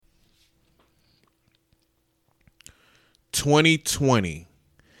2020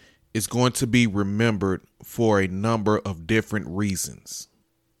 is going to be remembered for a number of different reasons.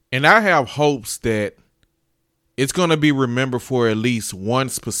 And I have hopes that it's going to be remembered for at least one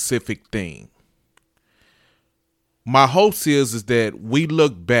specific thing. My hopes is that we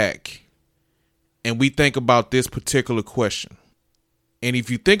look back and we think about this particular question. And if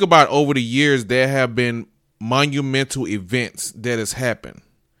you think about over the years, there have been monumental events that has happened.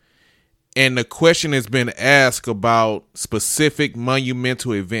 And the question has been asked about specific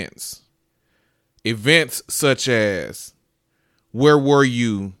monumental events. Events such as, where were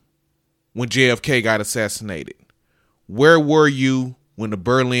you when JFK got assassinated? Where were you when the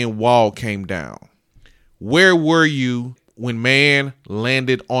Berlin Wall came down? Where were you when man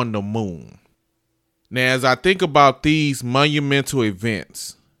landed on the moon? Now, as I think about these monumental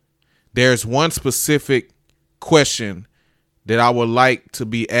events, there's one specific question that I would like to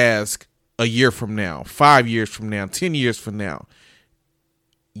be asked a year from now, 5 years from now, 10 years from now,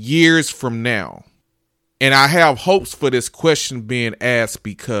 years from now. And I have hopes for this question being asked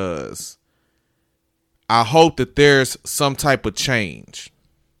because I hope that there's some type of change.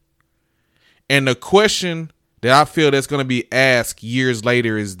 And the question that I feel that's going to be asked years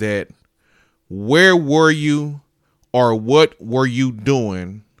later is that, where were you or what were you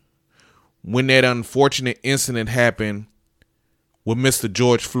doing when that unfortunate incident happened with Mr.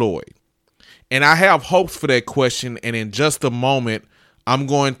 George Floyd? And I have hopes for that question. And in just a moment, I'm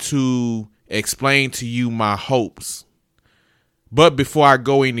going to explain to you my hopes. But before I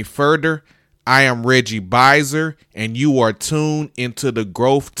go any further, I am Reggie Beiser, and you are tuned into the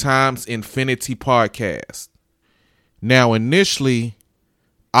Growth Times Infinity podcast. Now, initially,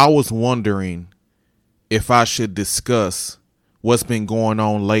 I was wondering if I should discuss what's been going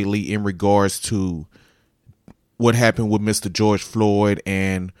on lately in regards to what happened with Mr. George Floyd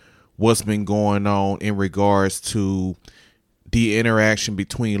and what's been going on in regards to the interaction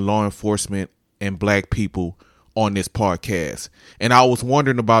between law enforcement and black people on this podcast. And I was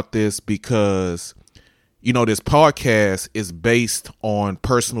wondering about this because, this podcast is based on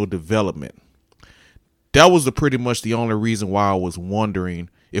personal development. That was pretty much the only reason why I was wondering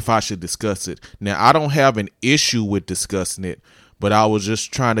if I should discuss it. Now, I don't have an issue with discussing it, but I was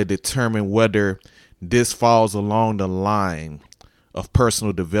just trying to determine whether this falls along the line of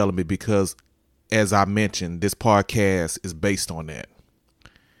personal development because, as I mentioned, this podcast is based on that.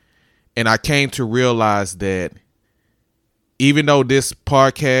 And I came to realize that even though this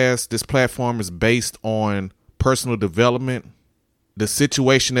podcast, this platform is based on personal development, the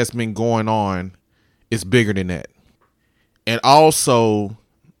situation that's been going on is bigger than that. And also,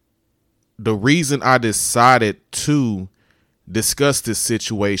 the reason I decided to discuss this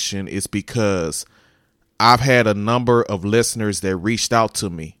situation is because I've had a number of listeners that reached out to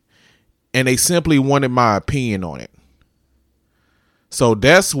me and they simply wanted my opinion on it. So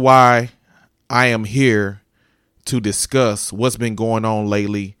that's why I am here to discuss what's been going on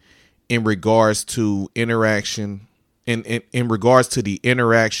lately in regards to interaction, in regards to the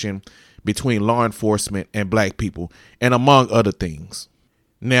interaction between law enforcement and black people, and among other things.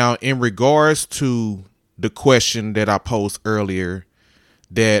 Now, in regards to the question that I posed earlier,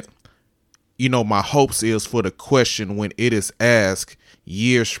 that, my hopes is for the question when it is asked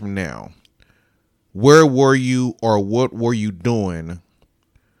years from now, where were you or what were you doing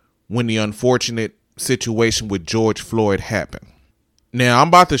when the unfortunate situation with George Floyd happened? Now, I'm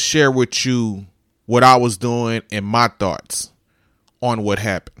about to share with you what I was doing and my thoughts on what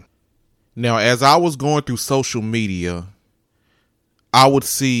happened. Now, as I was going through social media, I would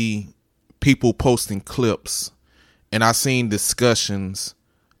see people posting clips and I seen discussions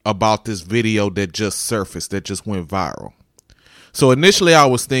about this video that just surfaced, that just went viral. So initially I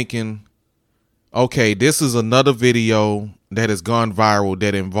was thinking, okay, this is another video that has gone viral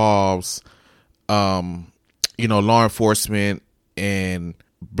that involves, law enforcement and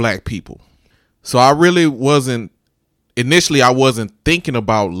black people. So I really wasn't thinking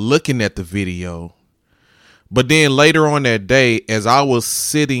about looking at the video. But then later on that day, as I was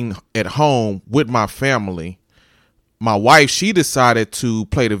sitting at home with my family, my wife, she decided to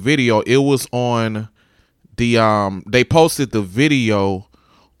play the video. It was on they posted the video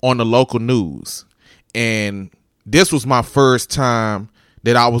on the local news. And this was my first time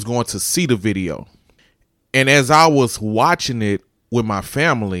that I was going to see the video. And as I was watching it with my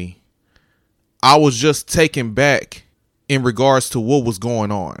family, I was just taken back in regards to what was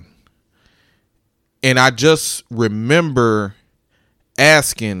going on. And I just remember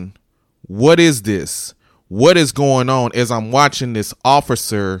asking, what is this? What is going on as I'm watching this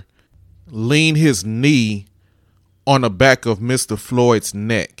officer lean his knee on the back of Mr. Floyd's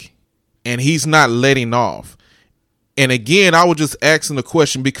neck? And he's not letting off. And again, I was just asking the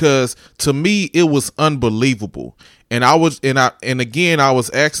question because to me it was unbelievable. And I was asking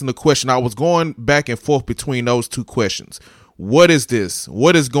the question. I was going back and forth between those two questions. What is this?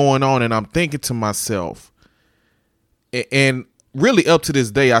 What is going on? And I'm thinking to myself, and really up to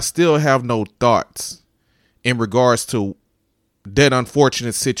this day, I still have no thoughts in regards to that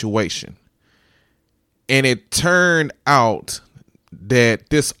unfortunate situation. And it turned out that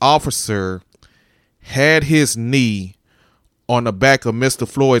this officer had his knee on the back of Mr.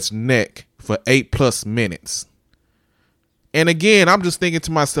 Floyd's neck for 8+ minutes. And again, I'm just thinking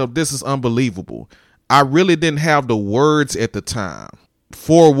to myself, this is unbelievable. I really didn't have the words at the time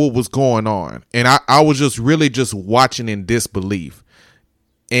for what was going on. And I was just really just watching in disbelief.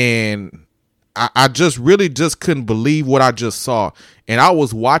 And I just really just couldn't believe what I just saw. And I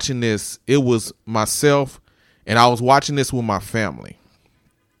was watching this. It was myself, and I was watching this with my family.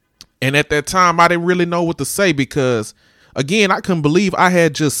 And at that time, I didn't really know what to say because, again, I couldn't believe I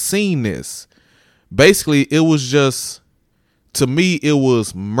had just seen this. Basically, it was just, to me, it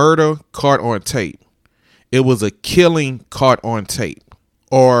was murder caught on tape. It was a killing caught on tape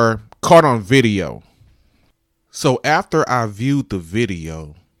or caught on video. So after I viewed the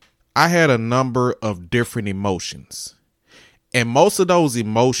video, I had a number of different emotions. And most of those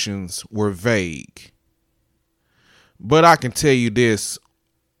emotions were vague. But I can tell you this.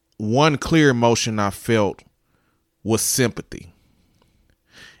 One clear emotion I felt was sympathy.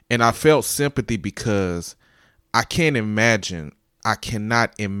 And I felt sympathy because I cannot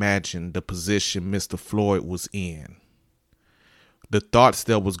imagine the position Mr. Floyd was in. The thoughts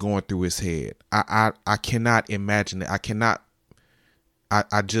that was going through his head. I cannot imagine it.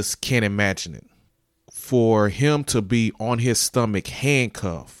 I just can't imagine it. For him to be on his stomach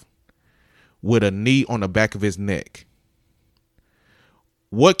handcuffed with a knee on the back of his neck.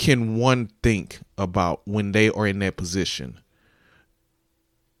 What can one think about when they are in that position?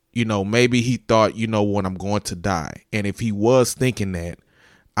 You know, maybe he thought, when I'm going to die. And if he was thinking that,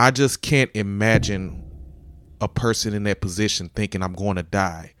 I just can't imagine a person in that position thinking I'm going to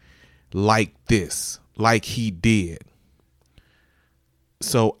die like this, like he did.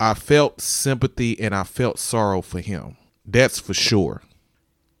 So I felt sympathy and I felt sorrow for him. That's for sure.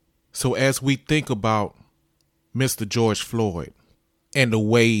 So as we think about Mr. George Floyd, and the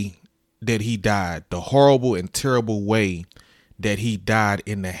way that he died, the horrible and terrible way that he died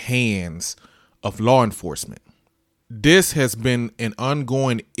in the hands of law enforcement. This has been an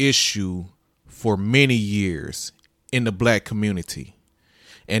ongoing issue for many years in the black community.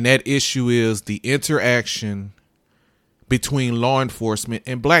 And that issue is the interaction between law enforcement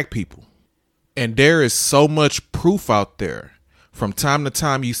and black people. And there is so much proof out there. From time to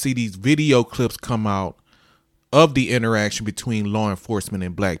time, you see these video clips come out of the interaction between law enforcement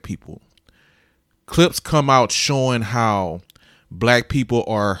and black people. Clips come out showing how black people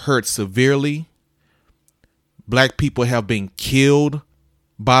are hurt severely. Black people have been killed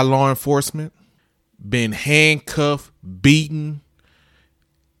by law enforcement, been handcuffed, beaten,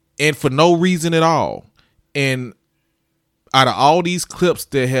 and for no reason at all. And out of all these clips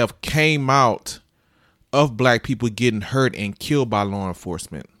that have came out of black people getting hurt and killed by law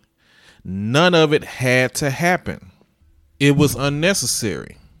enforcement, none of it had to happen. It was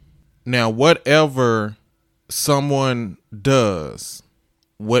unnecessary. Now, whatever someone does,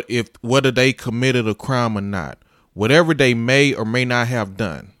 whether they committed a crime or not, whatever they may or may not have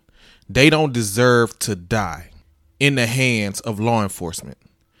done, they don't deserve to die in the hands of law enforcement.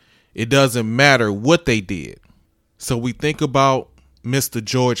 It doesn't matter what they did. So we think about Mr.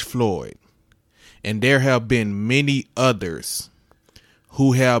 George Floyd, and there have been many others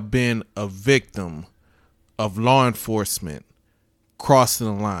who have been a victim of law enforcement crossing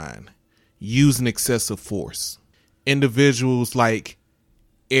the line, using excessive force. Individuals like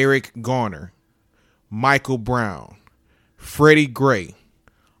Eric Garner, Michael Brown, Freddie Gray,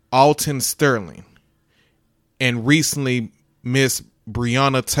 Alton Sterling, and recently Miss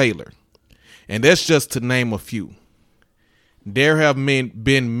Breonna Taylor. And that's just to name a few. There have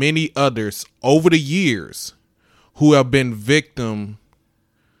been many others over the years who have been victim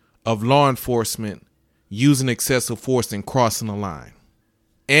of law enforcement using excessive force and crossing the line.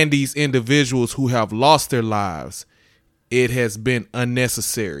 And these individuals who have lost their lives, it has been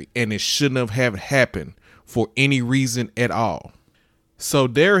unnecessary and it shouldn't have happened for any reason at all. So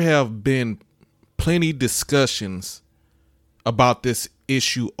there have been plenty discussions about this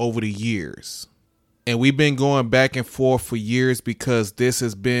issue over the years. And we've been going back and forth for years because this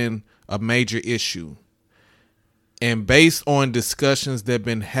has been a major issue. And based on discussions that have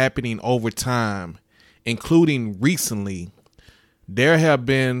been happening over time, including recently, there have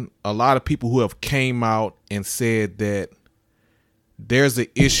been a lot of people who have came out and said that there's an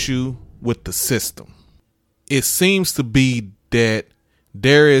issue with the system. It seems to be that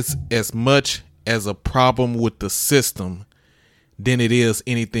there is as much as a problem with the system than it is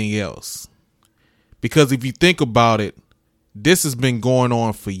anything else. Because if you think about it, this has been going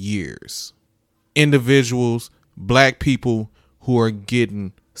on for years. Individuals, black people who are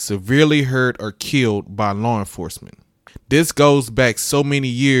getting severely hurt or killed by law enforcement. This goes back so many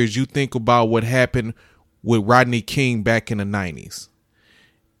years. You think about what happened with Rodney King back in the 90s.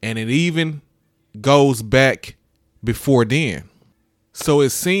 And it even goes back before then. So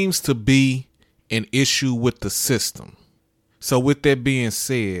it seems to be an issue with the system. So with that being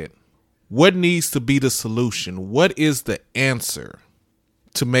said, what needs to be the solution? What is the answer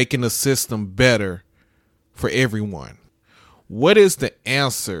to making the system better for everyone? What is the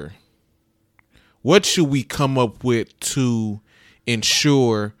answer? What should we come up with to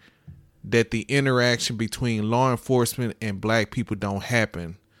ensure that the interaction between law enforcement and black people don't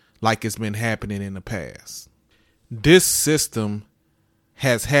happen like it's been happening in the past? This system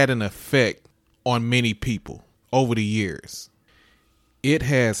has had an effect on many people over the years. It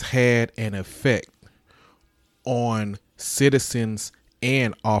has had an effect on citizens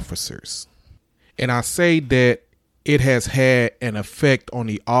and officers. And I say that it has had an effect on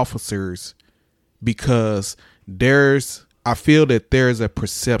the officers because I feel that there's a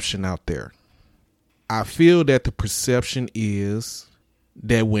perception out there. I feel that the perception is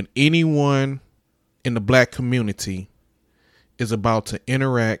that when anyone in the black community is about to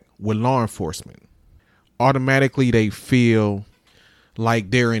interact with law enforcement, automatically they feel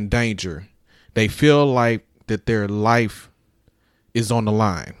like they're in danger. They feel like that their life is on the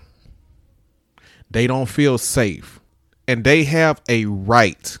line. They don't feel safe. And they have a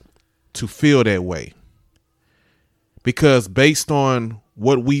right to feel that way. Because based on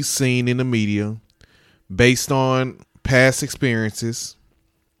what we've seen in the media, based on past experiences,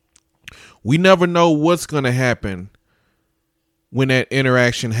 we never know what's going to happen when that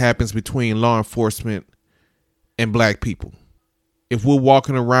interaction happens between law enforcement and black people. If we're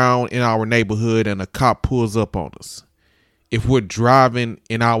walking around in our neighborhood and a cop pulls up on us, if we're driving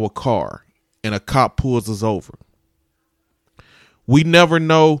in our car and a cop pulls us over, we never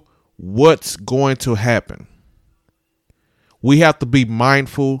know what's going to happen. We have to be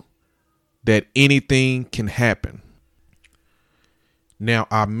mindful that anything can happen. Now,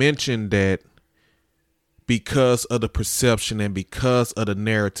 I mentioned that because of the perception and because of the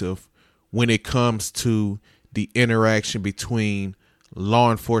narrative when it comes to the interaction between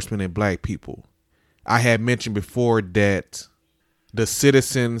law enforcement and black people. I had mentioned before that the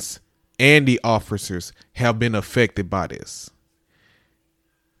citizens and the officers have been affected by this.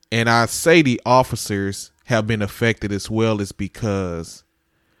 And I say the officers have been affected as well is because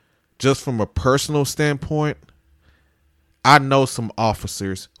just from a personal standpoint, I know some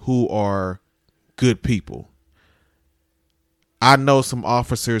officers who are good people. I know some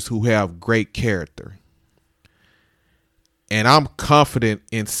officers who have great character. And I'm confident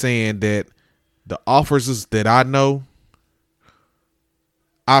in saying that the officers that I know,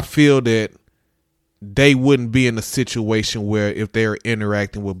 I feel that they wouldn't be in a situation where if they're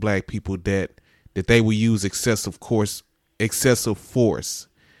interacting with black people that they would use excessive force,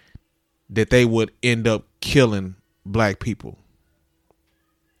 that they would end up killing black people.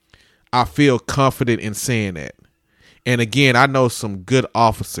 I feel confident in saying that. And again, I know some good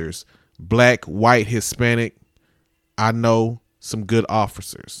officers, black, white, Hispanic. I know some good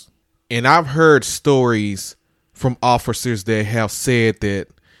officers. And I've heard stories from officers that have said that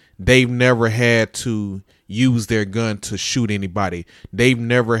they've never had to use their gun to shoot anybody. They've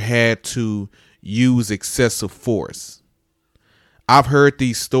never had to use excessive force. I've heard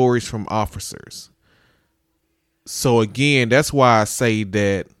these stories from officers. So again, that's why I say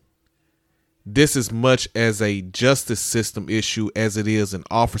that this is much as a justice system issue as it is an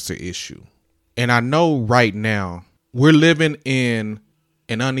officer issue. And I know right now we're living in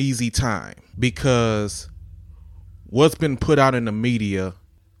an uneasy time because what's been put out in the media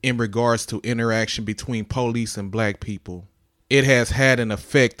in regards to interaction between police and black people, it has had an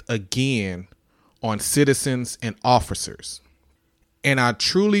effect again on citizens and officers. And I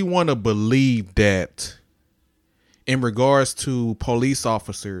truly want to believe that in regards to police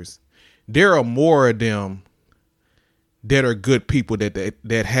officers, there are more of them that are good people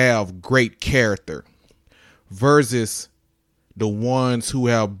that have great character versus the ones who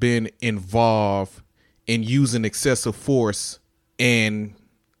have been involved in using excessive force and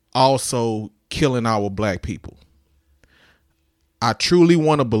also killing our black people. I truly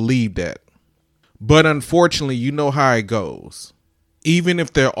want to believe that. But unfortunately, you know how it goes. even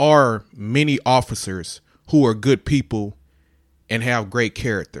if there are many officers who are good people and have great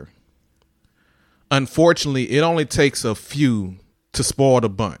character. Unfortunately, it only takes a few to spoil the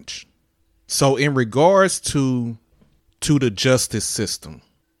bunch. So in regards to the justice system,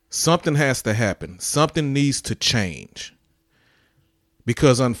 something has to happen. Something needs to change.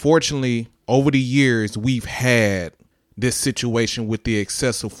 Because unfortunately, over the years, we've had this situation with the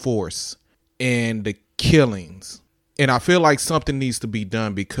excessive force and the killings. And I feel like something needs to be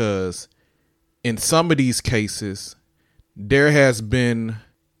done because in some of these cases, there has been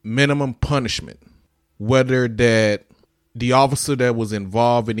minimum punishment, whether that the officer that was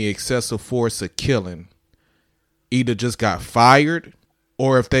involved in the excessive force of killing either just got fired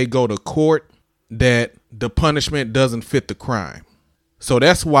or if they go to court, that the punishment doesn't fit the crime. So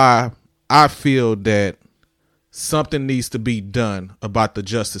that's why I feel that something needs to be done about the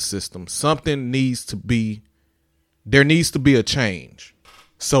justice system. There needs to be a change.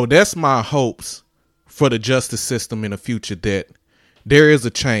 So that's my hopes for the justice system in the future, that there is a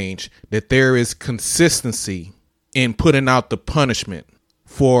change, that there is consistency in putting out the punishment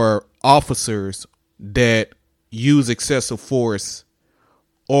for officers that use excessive force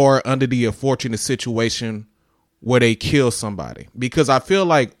or under the unfortunate situation where they kill somebody. Because I feel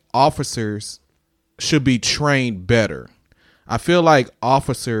like officers should be trained better. I feel like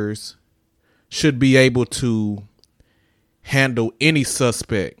officers should be able to handle any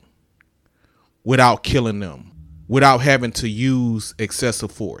suspect without killing them, without having to use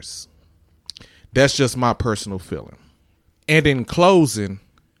excessive force. That's just my personal feeling. And in closing,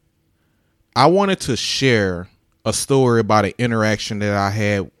 I wanted to share a story about an interaction that I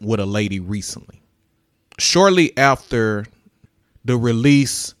had with a lady recently. Shortly after the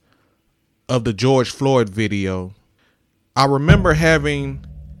release of the George Floyd video, I remember having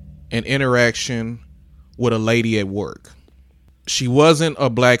an interaction with a lady at work. She wasn't a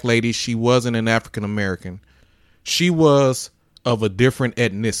black lady. She wasn't an African American. She was of a different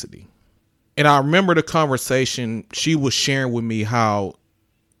ethnicity. And I remember the conversation. She was sharing with me how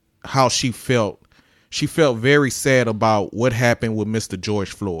she felt. She felt very sad about what happened with Mr.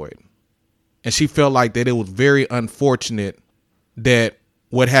 George Floyd. And she felt like that it was very unfortunate that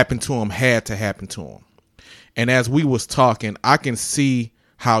what happened to him had to happen to him. And as we was talking, I can see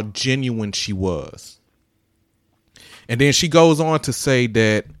how genuine she was. And then she goes on to say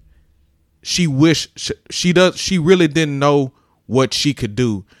that she really didn't know what she could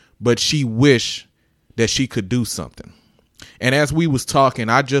do, but she wished that she could do something. And as we was talking,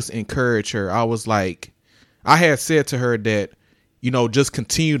 I just encouraged her. I was like, I had said to her that, just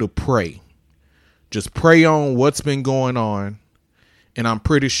continue to pray. Just pray on what's been going on. And I'm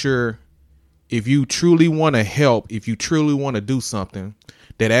pretty sure if you truly want to help, if you truly want to do something,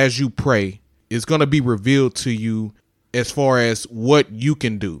 that as you pray, it's going to be revealed to you as far as what you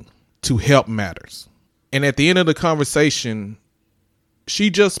can do to help matters. And at the end of the conversation, she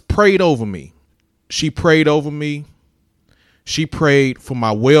just prayed over me. She prayed over me. She prayed for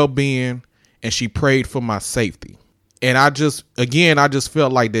my well-being and she prayed for my safety. And I just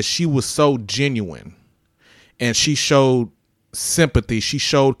felt like that she was so genuine and she showed sympathy. She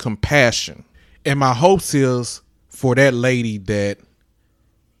showed compassion. And my hopes is for that lady that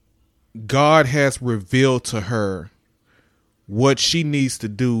God has revealed to her what she needs to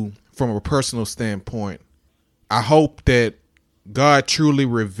do from a personal standpoint. I hope that God truly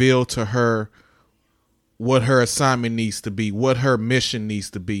revealed to her what her assignment needs to be, what her mission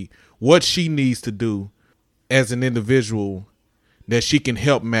needs to be, what she needs to do as an individual that she can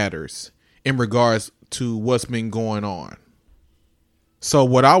help matters in regards to what's been going on. So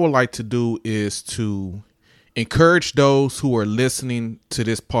what I would like to do is to encourage those who are listening to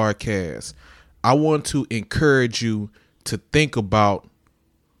this podcast. I want to encourage you to think about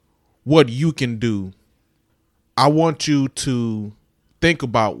what you can do. I want you to think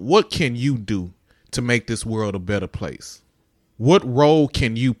about what can you do to make this world a better place. What role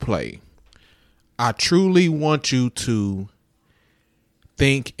can you play? I truly want you to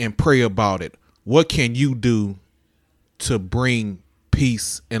think and pray about it. What can you do to bring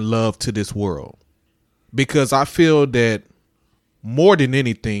peace and love to this world? Because I feel that more than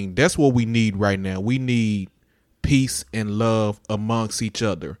anything, that's what we need right now. We need peace and love amongst each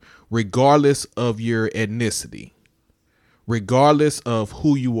other, regardless of your ethnicity, regardless of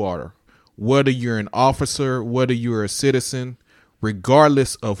who you are, whether you're an officer, whether you're a citizen,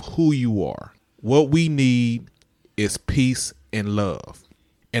 regardless of who you are. What we need is peace and love.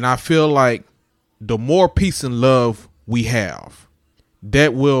 And I feel like the more peace and love we have,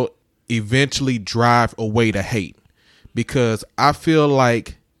 that will eventually drive away the hate. Because I feel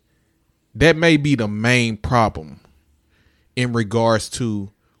like that may be the main problem in regards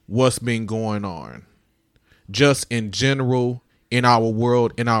to what's been going on. Just in general, in our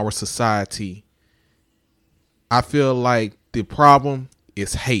world, in our society, I feel like the problem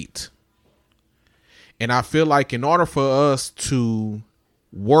is hate. And I feel like in order for us to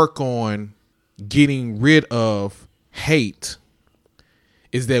work on getting rid of hate,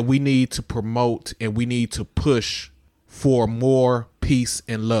 is that we need to promote and we need to push for more peace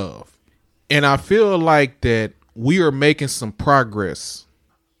and love. And I feel like that we are making some progress.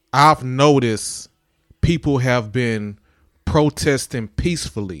 I've noticed people have been protesting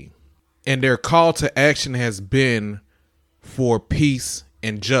peacefully, and their call to action has been for peace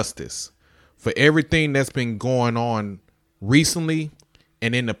and justice for everything that's been going on recently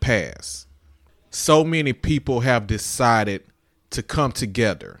and in the past. So many people have decided to come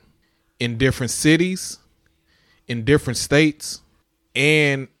together in different cities, in different states,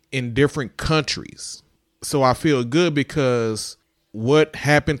 and in different countries. So I feel good because what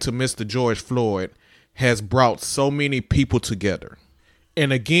happened to Mr. George Floyd has brought so many people together.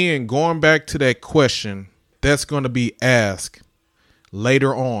 And again, going back to that question that's going to be asked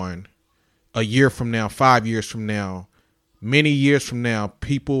later on, a year from now, 5 years from now, many years from now,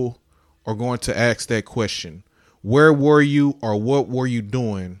 people are going to ask that question. Where were you, or what were you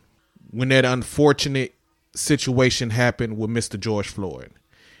doing when that unfortunate situation happened with Mr. George Floyd?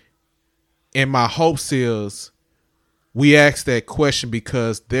 And my hopes is we ask that question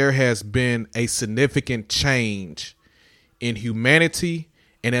because there has been a significant change in humanity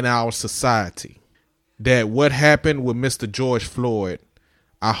and in our society. That what happened with Mr. George Floyd,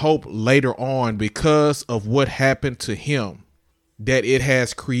 I hope later on, because of what happened to him, that it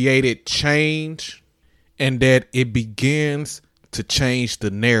has created change and that it begins to change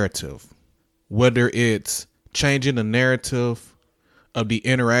the narrative, whether it's changing the narrative of the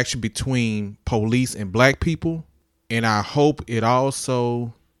interaction between police and black people. And I hope it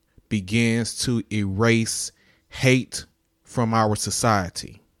also begins to erase hate from our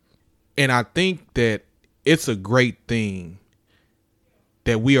society. And I think that it's a great thing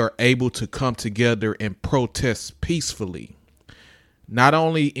that we are able to come together and protest peacefully, not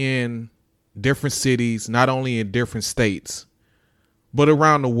only in different cities, not only in different states, but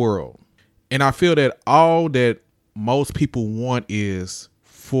around the world. And I feel that all that most people want is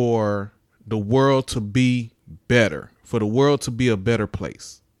for the world to be better, for the world to be a better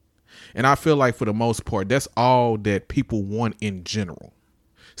place. And I feel like for the most part, that's all that people want in general.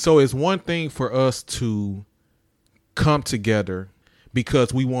 So it's one thing for us to come together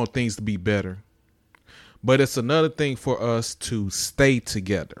because we want things to be better, but it's another thing for us to stay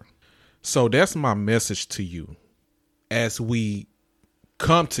together. So that's my message to you. As we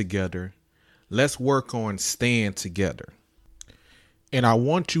come together, let's work on staying together. And I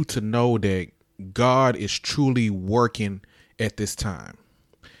want you to know that God is truly working at this time.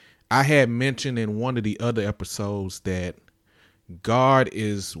 I had mentioned in one of the other episodes that God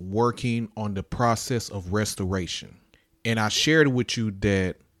is working on the process of restoration. And I shared with you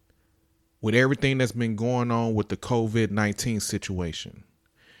that with everything that's been going on with the COVID-19 situation,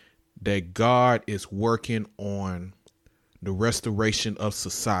 that God is working on the restoration of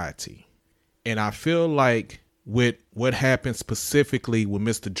society. And I feel like with what happened specifically with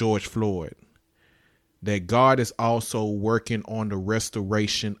Mr. George Floyd, that God is also working on the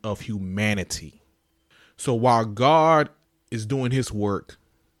restoration of humanity. So while God is doing his work,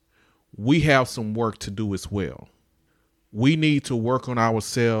 we have some work to do as well. We need to work on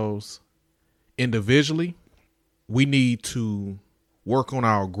ourselves individually. We need to work on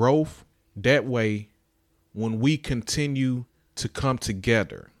our growth. That way, when we continue to come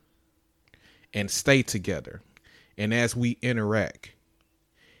together and stay together, and as we interact,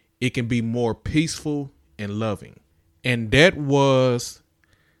 it can be more peaceful and loving. And that was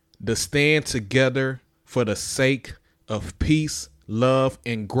the Stand Together for the Sake of Peace, Love,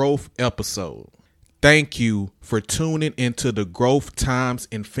 and Growth episode. Thank you for tuning into the Growth Times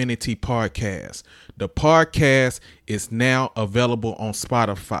Infinity podcast. The podcast is now available on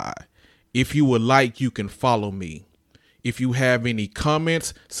Spotify. If you would like, you can follow me. If you have any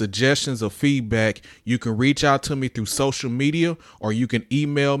comments, suggestions, or feedback, you can reach out to me through social media, or you can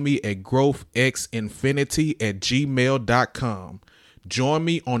email me at growthxinfinity@gmail.com. Join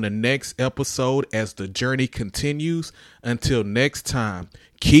me on the next episode as the journey continues. Until next time,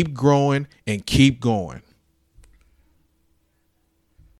 keep growing and keep going.